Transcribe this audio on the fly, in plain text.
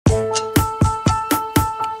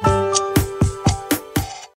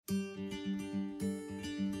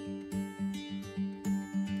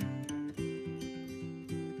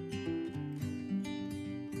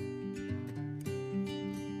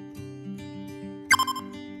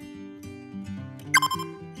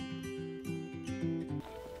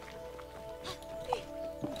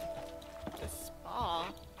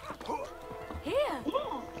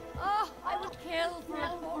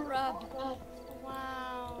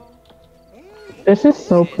This is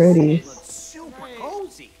so pretty. It looks super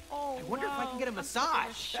cozy. Oh, I wonder if I can get a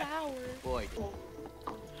massage. Shower. Boy, Oh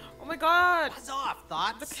my god! buzz off,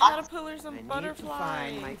 thoughts. The caterpillars and I need to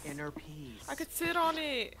butterflies. find my inner peace. I could sit on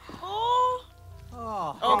it. Oh.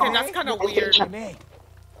 Oh, Okay, that's kind of weird. May.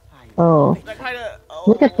 Oh. That kind of. Oh.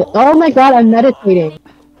 Look at the. Oh my god, I'm meditating.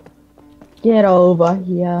 Get over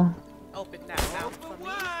here. Open that mouth for me.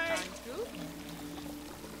 Thank you.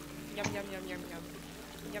 Yum yum yum yum yum.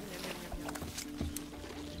 Yum yum yum yum yum.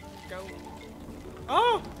 Go.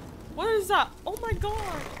 Oh! What is that? Oh my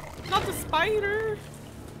god! Not the spider!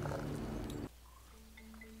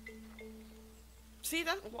 See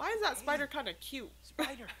that? Why is that spider kind of cute?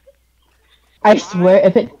 Spider. I swear,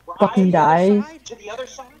 if it fucking dies. To the other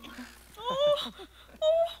side. Oh,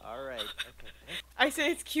 All right. Okay. I say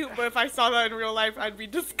it's cute, but if I saw that in real life, I'd be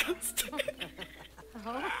disgusted.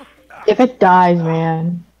 If it dies,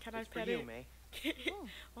 man. Can I For pet you, it? May.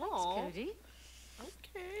 Oh, Cody.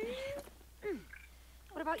 okay.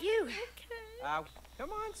 What about you? Okay.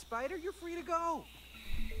 Come on, Spider. You're free to go.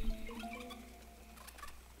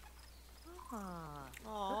 Ah,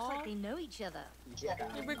 looks Aw. like they know each other.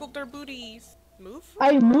 They wiggled their booties. Move.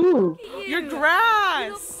 I moved. Your You grass.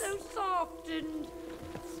 look so soft and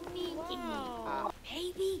sneaky. Wow.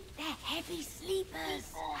 Baby, they're heavy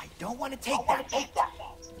sleepers. I don't want to take that.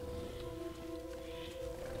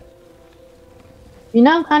 You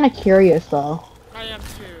know, I'm kind of curious though. I am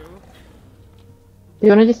too. Do you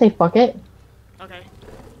want to just say fuck it? Okay.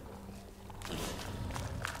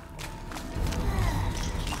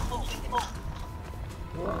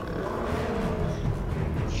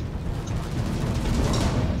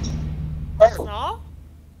 Saw?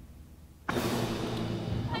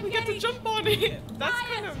 We get to jump on it. That's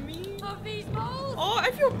kind of mean. Of these balls. Oh, I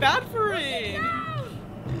feel bad for it.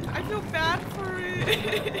 I feel bad for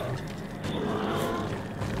it.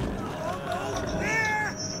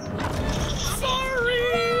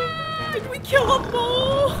 Sorry. Did we kill a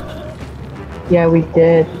bull? Yeah, we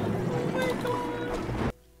did. Oh my god.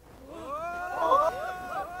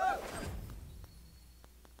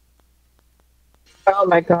 Oh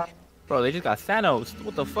my god. Bro, they just got Thanos.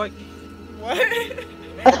 What the fuck? What?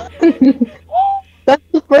 That's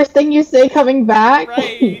the first thing you say coming back?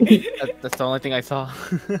 Right. That's the only thing I saw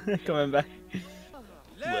coming back.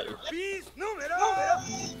 Oh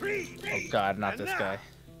god, not this guy.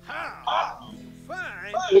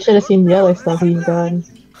 You should have seen the other stuff he's done.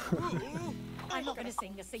 I'm not gonna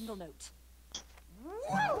sing a single note.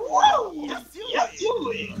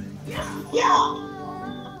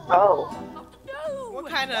 Oh. No! What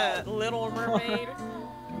kind of Little Mermaid? Okay,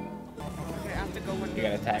 I have to go one. You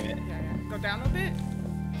gotta time it. Yeah, yeah. Go down a bit.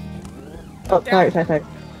 Oh, sorry.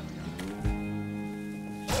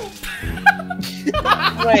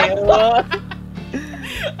 Wait, what?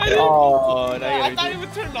 I didn't Oh, now you I gotta thought do it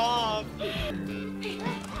would turn off.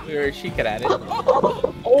 it. She could add it.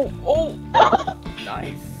 Oh!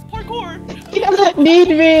 Nice. Parkour. He doesn't need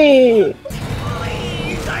me!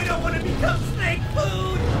 Please, I don't want to become snake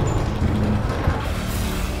food.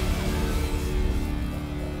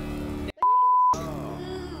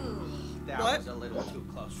 That What? was a little too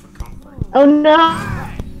close for comfort. Oh no!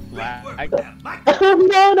 Lag. Oh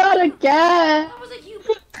no, not again! That was a huge.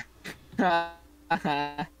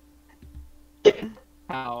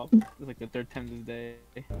 How? It's like the third time this day.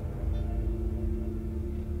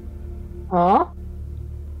 Huh?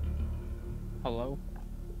 Hello?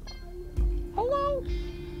 Hello.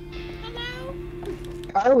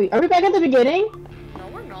 Hello. Are we back at the beginning? No,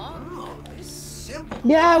 we're not. Oh, this simple.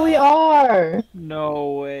 Yeah, we are!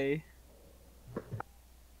 No way.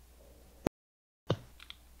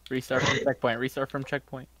 Restart from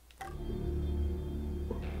checkpoint.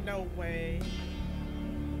 No way.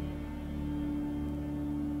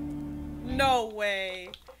 No way.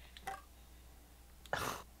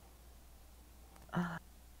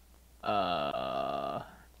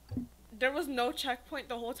 There was no checkpoint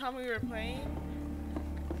the whole time we were playing.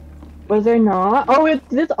 Was there not? Oh, it's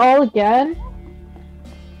this all again?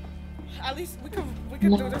 At least we can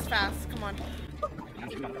do this fast. Come on.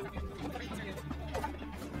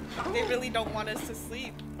 They really don't want us to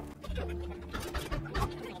sleep.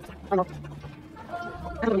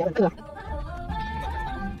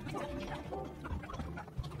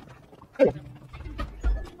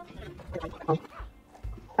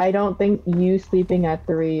 I don't think you sleeping at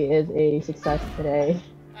 3 is a success today.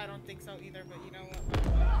 I don't think so either, but you know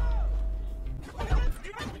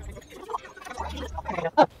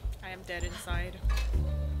what? I am dead inside.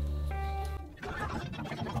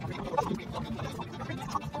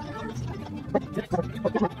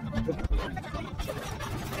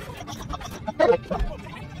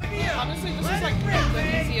 Honestly, this is like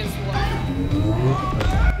the easiest one.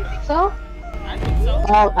 So? I think so.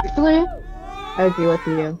 Actually, I agree with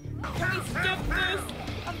you. Can we skip this?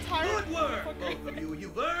 I'm tired. Good work, both of you.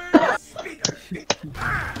 You've earned a speeder.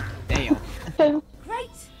 Damn. Great!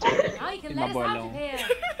 Now you can Leave let my us boy out alone. of here.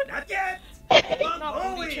 Not yet. I'm Not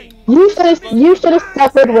going. reaching. You should have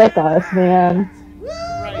suffered with us, man.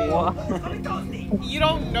 Right. What? You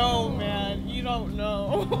don't know, man. You don't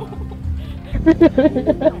know.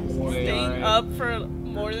 Staying up for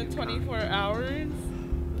more than 24 hours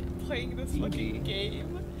playing this fucking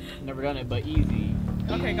game. Never done it, but easy.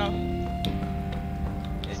 Okay, go.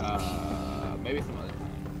 Maybe some other.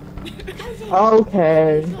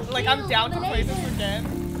 Okay. Like, I'm down to play this again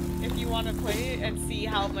if you want to play it and see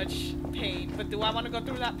how much pain. But do I want to go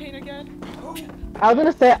through that pain again? I was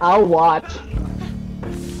gonna say I'll watch.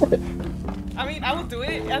 I mean, I will do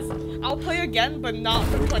it. Yes, I'll play again, but not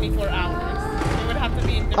for 24 hours. It would have to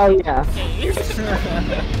be in Oh different yeah. days.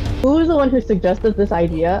 Who was the one who suggested this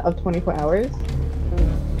idea of 24 hours?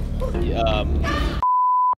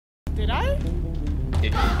 Did I?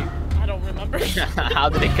 Did you? I don't remember. How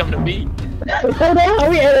did it come to be? I don't know how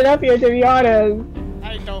we ended up here, to be honest.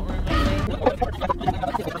 I don't remember.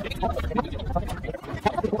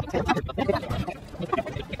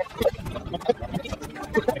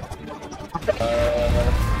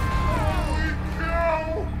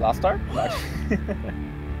 Lost Star?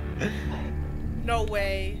 No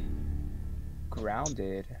way.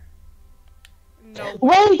 Grounded. No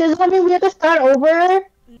way. Wait, does that mean we have to start over?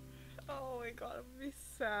 Oh my god, I'm gonna be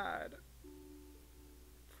sad.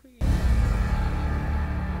 Please.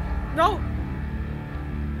 No!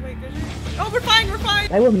 Wait, did you? Oh, we're fine, we're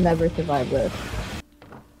fine! I will never survive this.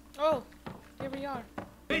 Oh, here we are.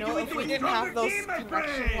 You know, if we didn't have those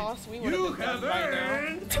connection loss, we would have been done by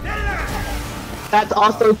now. That's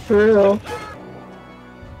also true.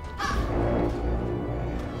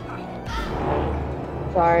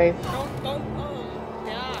 Sorry. Don't, oh,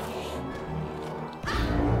 gosh.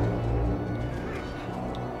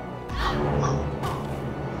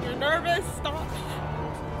 You're nervous, stop.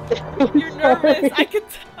 You're nervous, I can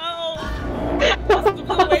tell. That's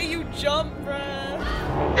the way you jump, bruh.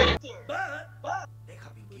 But, they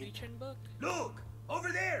have been Booty chin book. Look! Over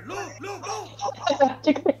there! Look! Look! Look!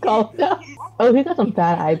 You can call it out. Oh, he got some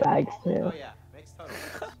bad eye bags too. Oh yeah, makes total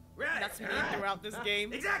sense. Right. That's me throughout this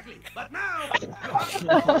game. Exactly. But now,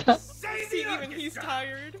 save See, the even he's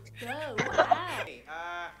tired. Go out. Hey,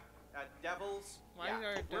 devils. Why are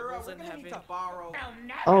we're devils in gonna need heaven? to borrow.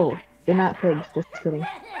 Oh, they're not pigs, just kidding. You know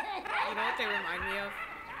what they remind me of?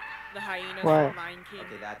 The hyenas What? from Lion King.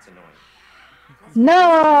 Okay, that's annoying.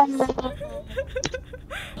 No!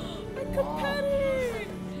 I'm competitive!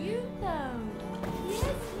 You though. Yes,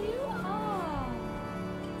 you are.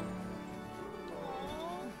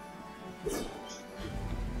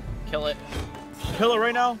 Kill it. Kill it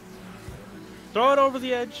right now. Throw it over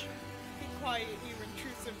the edge. Be quiet, you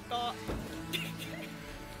intrusive thought.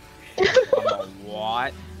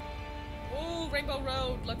 What? Ooh, Rainbow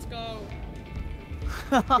Road, let's go.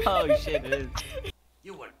 Oh shit, it is.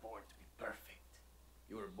 You weren't born to be perfect.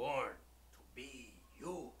 You were born to be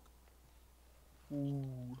you.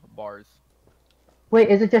 Ooh, bars. Wait,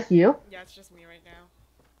 is it just you? Yeah, it's just me right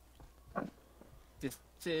now. This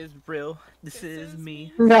is real. This is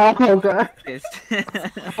me. No, oh god. This.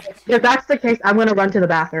 If that's the case, I'm gonna run to the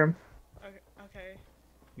bathroom. Okay.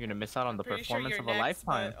 You're gonna miss out on the Pretty sure performance you're of a next,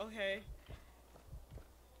 lifetime. but okay.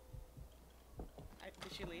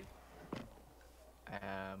 Did she leave?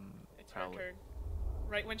 It's Probably. her turn.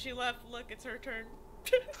 Right when she left, look, it's her turn.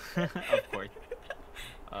 Of course.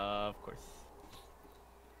 Of course.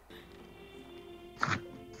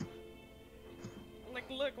 Like,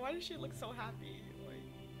 look, why does she look so happy? Like,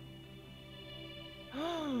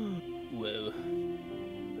 Whoa.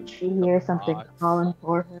 She hears something Box. calling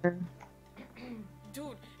for her.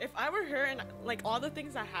 dude, if I were her and like all the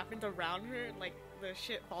things that happened around her, like the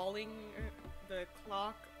shit falling, the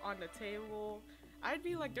clock on the table, I'd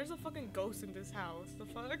be like, there's a fucking ghost in this house. The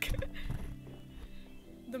fuck?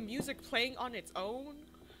 The music playing on its own?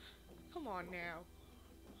 Come on now.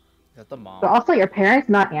 Is that the mom? But also, your parents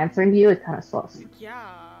not answering you is kind of sus.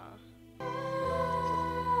 Yeah.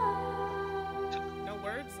 No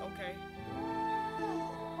words? Okay.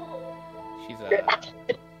 She's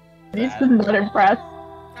He's not impressed.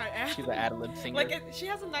 I am. she's an ad-lib singer. Like, she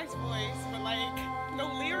has a nice voice, but like, no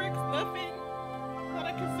lyrics, nothing that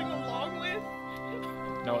I can sing along with.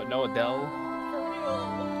 No Adele. For real.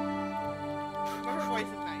 But her voice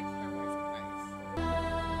is nice. Her voice is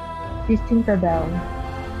nice. She's Tinkerbell.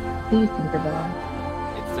 She's Tinkerbell.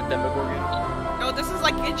 It's the Demogorgon. No, this is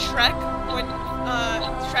like in Shrek when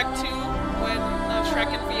Shrek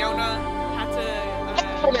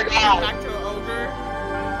turn back to an ogre.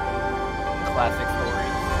 Classic story.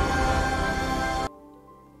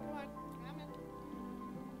 Come on, I'm in.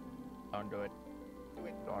 Don't do it. Do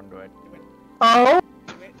it. Don't do it. Do it. Oh.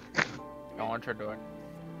 Do it. Don't want her to do it.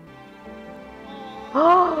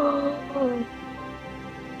 Oh.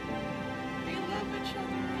 We love each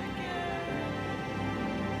other again.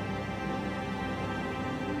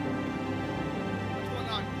 What's going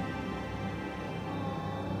on?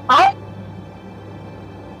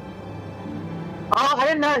 Oh, I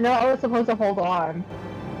did not know I was supposed to hold on.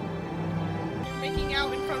 You're making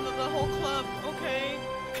out in front of the whole club. Okay.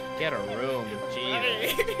 Get a room,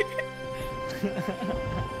 Jesus.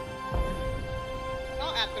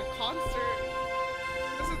 Not at their concert.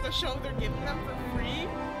 This is the show they're giving them for free?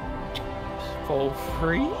 For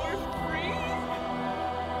free? For free?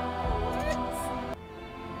 What?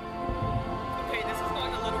 Okay, this is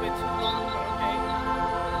going a little bit too long, but okay.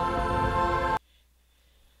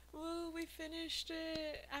 Woo, we finished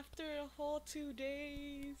it after a whole 2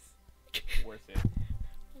 days. Worth it.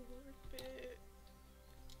 Worth it.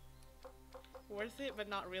 Worth it, but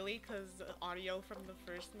not really, because the audio from the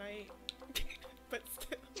first night. But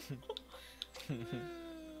still.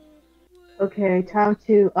 Okay, time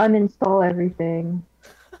to uninstall everything.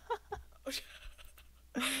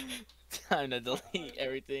 Time to delete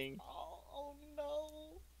everything. Oh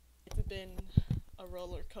no. It's been a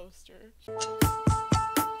roller coaster.